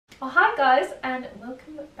Oh, hi guys and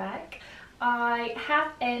welcome back. I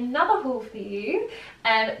have another haul for you.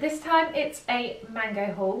 This time it's a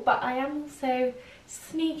mango haul, but I am also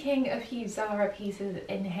sneaking a few Zara pieces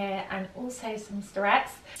in here and also some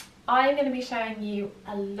Storets. I'm going to be showing you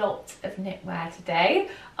a lot of knitwear today.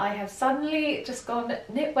 I have suddenly just gone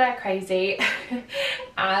knitwear crazy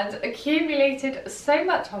and accumulated so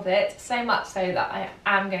much of it, so much so that I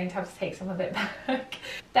am going to have to take some of it back.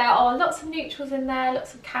 There are lots of neutrals in there,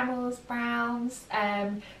 lots of camels, browns,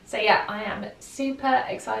 so yeah, I am super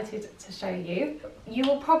excited to show you. You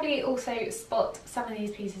will probably also spot some of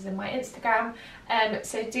these pieces in my Instagram,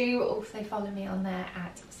 so do also follow me on there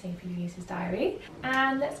at Sophie Louise's Diary.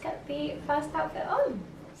 And let's get the first outfit on.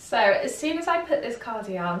 So as soon as I put this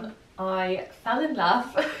cardigan on, I fell in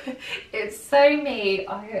love. It's so me,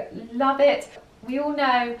 I love it. We all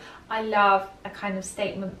know I love a kind of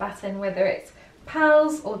statement button, whether it's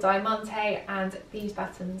pearls or diamante, and these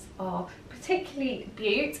buttons are particularly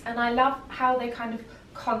beaut, and I love how they kind of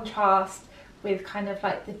contrast with kind of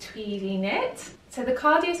like the tweedy knit. So the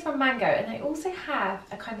cardi is from Mango, and they also have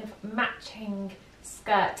a kind of matching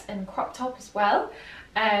skirt and crop top as well,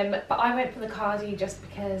 but I went for the cardi just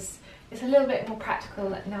because it's a little bit more practical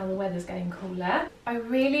now the weather's getting cooler. I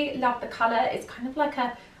really love the colour. It's kind of like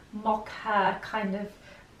a mocha kind of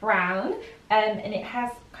brown, and it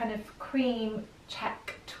has kind of cream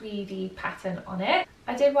check tweedy pattern on it.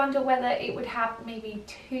 I did wonder whether it would have maybe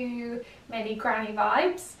too many granny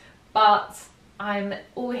vibes, but I'm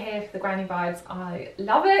all here for the granny vibes. I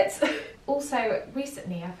love it. Also,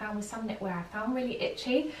 recently I found with some knitwear I found really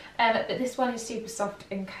itchy, but this one is super soft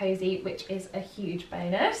and cozy, which is a huge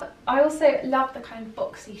bonus. I also love the kind of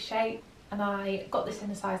boxy shape, and I got this in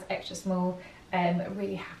a size extra small.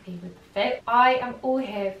 Really happy with the fit. I am all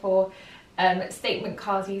here for statement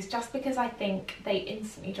cardis just because I think they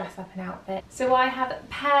instantly dress up an outfit. So I have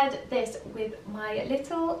paired this with my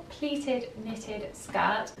little pleated knitted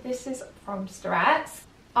skirt. This is from Storets.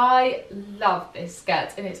 I love this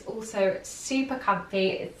skirt, and it's also super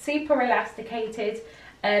comfy. It's super elasticated,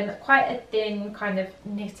 quite a thin kind of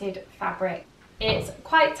knitted fabric. It's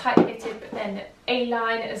quite tight fitted, but then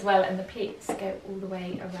A-line as well, and the pleats go all the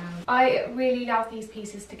way around. I really love these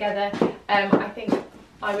pieces together. I think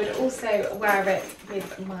I would also wear it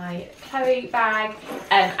with my Chloe bag,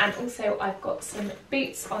 and also I've got some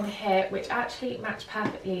boots on here which actually match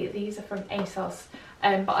perfectly. These are from ASOS,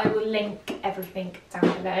 but I will link everything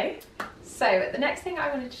down below. So the next thing I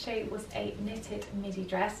wanted to show you was a knitted midi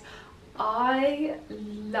dress. I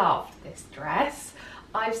love this dress.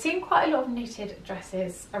 I've seen quite a lot of knitted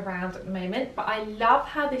dresses around at the moment, but I love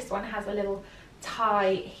how this one has a little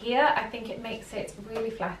tie here. I think it makes it really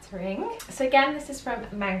flattering. So again, this is from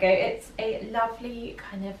Mango. It's a lovely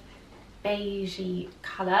kind of beigey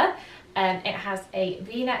colour. It has a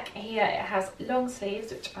V-neck here. It has long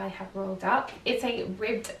sleeves, which I have rolled up. It's a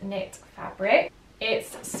ribbed knit fabric.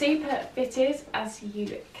 It's super fitted, as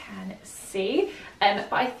you can see,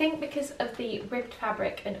 but I think because of the ribbed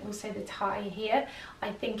fabric and also the tie here,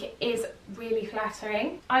 I think it is really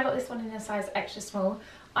flattering. I got this one in a size extra small.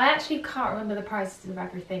 I actually can't remember the prices of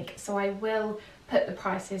everything, so I will put the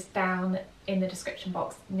prices down in the description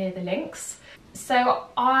box near the links. So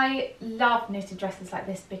I love knitted dresses like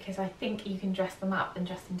this because I think you can dress them up and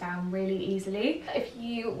dress them down really easily. If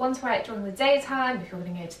you want to wear it during the daytime, if you're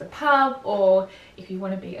going to go to the pub, or if you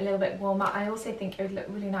want to be a little bit warmer, I also think it would look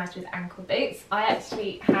really nice with ankle boots. I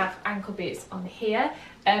actually have ankle boots on here,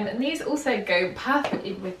 and these also go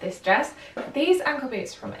perfectly with this dress. These ankle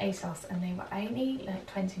boots are from ASOS, and they were only like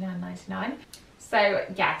 $29.99. So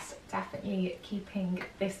yes, definitely keeping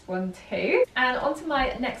this one too. And onto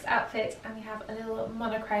my next outfit, and we have a little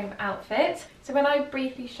monochrome outfit. So when I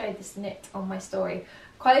briefly showed this knit on my story,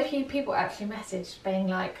 quite a few people actually messaged being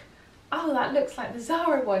like, oh, that looks like the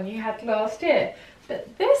Zara one you had last year.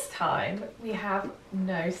 But this time we have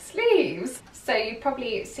no sleeves. So you've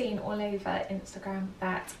probably seen all over Instagram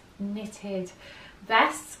that knitted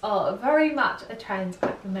vests are very much a trend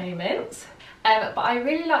at the moment. But I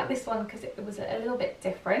really like this one because it was a little bit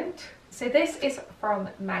different. So this is from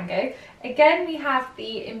Mango. Again, we have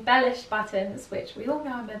the embellished buttons, which we all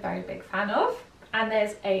know I'm a very big fan of. And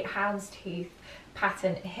there's a houndstooth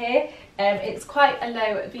pattern here. It's quite a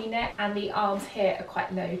low V-neck, and the arms here are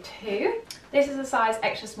quite low too. This is a size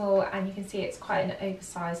extra small, and you can see it's quite an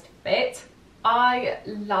oversized fit. I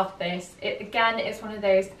love this. It again is one of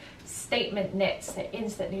those statement knits that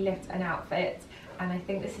instantly lift an outfit, and I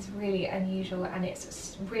think this is really unusual, and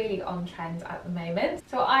it's really on trend at the moment.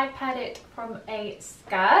 So I paired it from a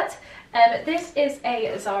skirt. This is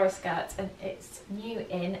a Zara skirt, and it's new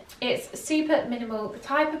in. It's super minimal, the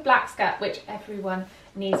type of black skirt which everyone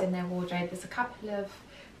needs in their wardrobe. There's a couple of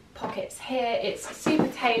pockets here. It's super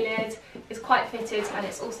tailored, it's quite fitted, and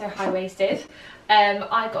it's also high-waisted.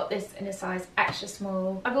 I got this in a size extra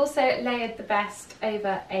small. I've also layered the vest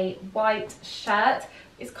over a white shirt.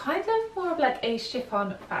 It's kind of more of like a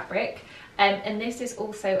chiffon fabric, and this is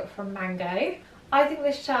also from Mango. I think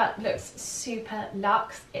this shirt looks super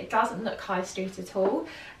luxe. It doesn't look high street at all.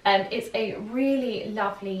 It's a really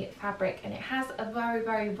lovely fabric, and it has a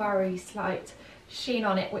very slight sheen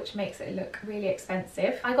on it, which makes it look really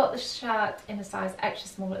expensive. I got the shirt in a size extra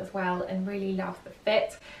small as well and really love the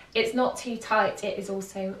fit. It's not too tight, it is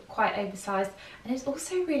also quite oversized, and it's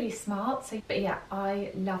also really smart. But yeah,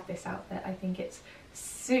 I love this outfit. I think it's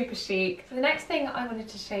super chic. So the next thing I wanted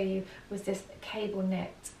to show you was this cable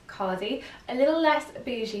knit cardi, a little less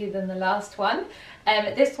bougie than the last one.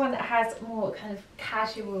 This one has more kind of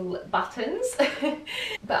casual buttons,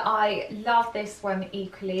 but I love this one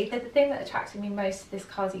equally. So the thing that attracted me most to this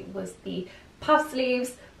cardi was the puff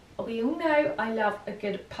sleeves. We all know I love a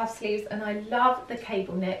good puff sleeves, and I love the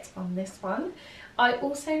cable knit on this one. I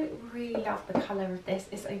also really love the colour of this.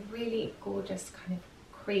 It's a really gorgeous kind of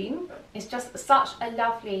cream. It's just such a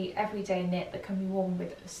lovely everyday knit that can be worn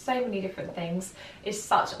with so many different things. It's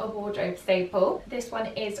such a wardrobe staple. This one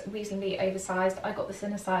is reasonably oversized. I got this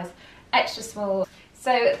in a size extra small.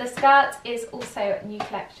 So the skirt is also a new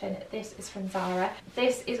collection. This is from Zara.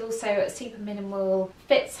 This is also super minimal,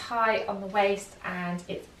 fits high on the waist, and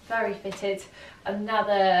it's very fitted.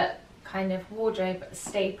 Another kind of wardrobe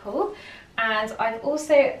staple. And I've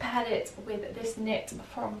also paired it with this knit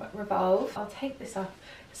from Revolve. I'll take this off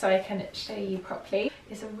so I can show you properly.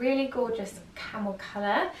 It's a really gorgeous camel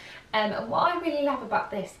colour, and what I really love about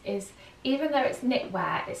this is, even though it's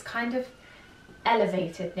knitwear, it's kind of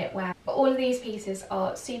elevated knitwear. But all of these pieces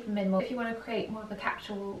are super minimal. If you want to create more of a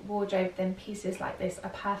casual wardrobe, then pieces like this are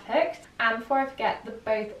perfect. And before I forget,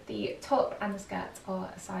 both the top and the skirt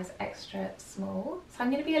are a size extra small. So I'm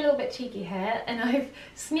going to be a little bit cheeky here, and I've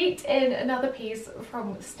sneaked in another piece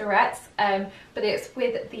from Storets, but it's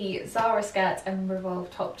with the Zara skirt and Revolve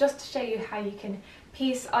top, just to show you how you can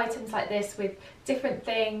piece items like this with different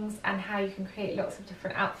things and how you can create lots of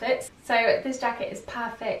different outfits. So this jacket is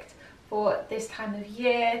perfect for this time of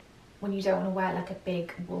year when you don't want to wear like a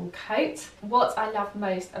big wool coat. What I love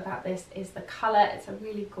most about this is the colour. It's a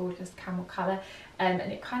really gorgeous camel colour, and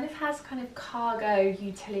it kind of has kind of cargo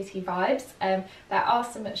utility vibes. There are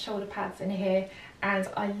some shoulder pads in here, and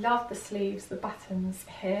I love the sleeves, the buttons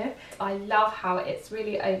here. I love how it's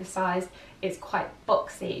really oversized. It's quite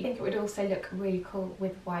boxy. I think it would also look really cool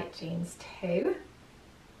with white jeans too.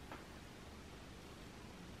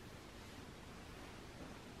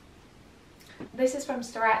 This is from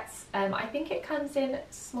Storets. I think it comes in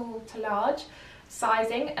small to large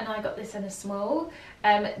sizing, and I got this in a small.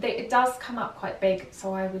 It does come up quite big,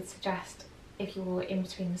 so I would suggest, if you're in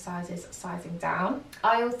between the sizes, sizing down.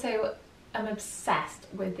 I also am obsessed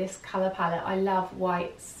with this colour palette. I love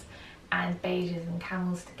whites and beiges and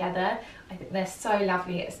camels together. I think they're so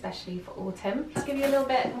lovely, especially for autumn. To give you a little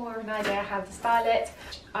bit more of an idea how to style it,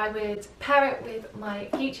 I would pair it with my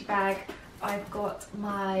Gucci bag. I've got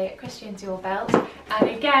my Christian Dior belt, and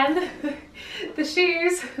again the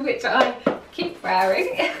shoes, which I keep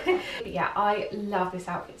wearing. But yeah, I love this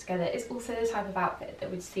outfit together. It's also the type of outfit that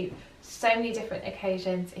would suit so many different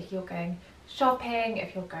occasions, if you're going shopping,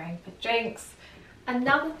 if you're going for drinks.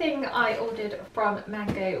 Another thing I ordered from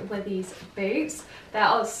Mango were these boots. There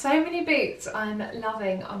are so many boots I'm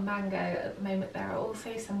loving on Mango at the moment. There are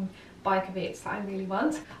also some biker boots that I really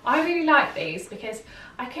want. I really like these because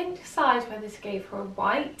I couldn't decide whether to go for a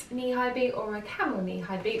white knee-high boot or a camel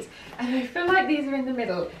knee-high boot, and I feel like these are in the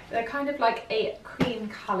middle. They're kind of like a cream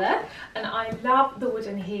colour, and I love the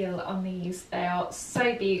wooden heel on these. They are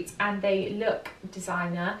so beat, and they look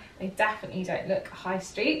designer. They definitely don't look high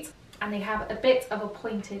street. And they have a bit of a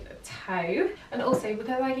pointed toe. And also,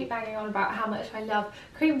 because I keep banging on about how much I love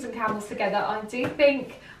creams and camels together, I do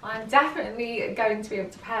think I'm definitely going to be able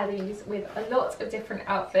to pair these with a lot of different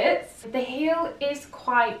outfits. The heel is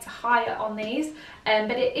quite high on these,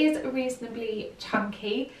 but it is reasonably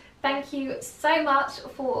chunky. Thank you so much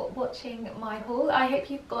for watching my haul. I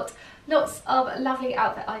hope you've got lots of lovely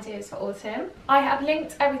outfit ideas for autumn. I have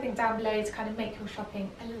linked everything down below to kind of make your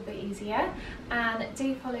shopping a little bit easier. And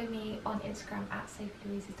do follow me on Instagram at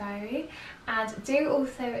SophieLouise'sDiary. And do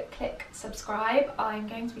also click subscribe. I'm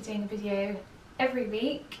going to be doing a video every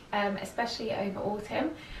week, especially over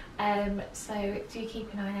autumn. So do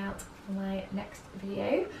keep an eye out for my next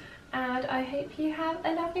video. And I hope you have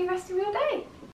a lovely rest of your day.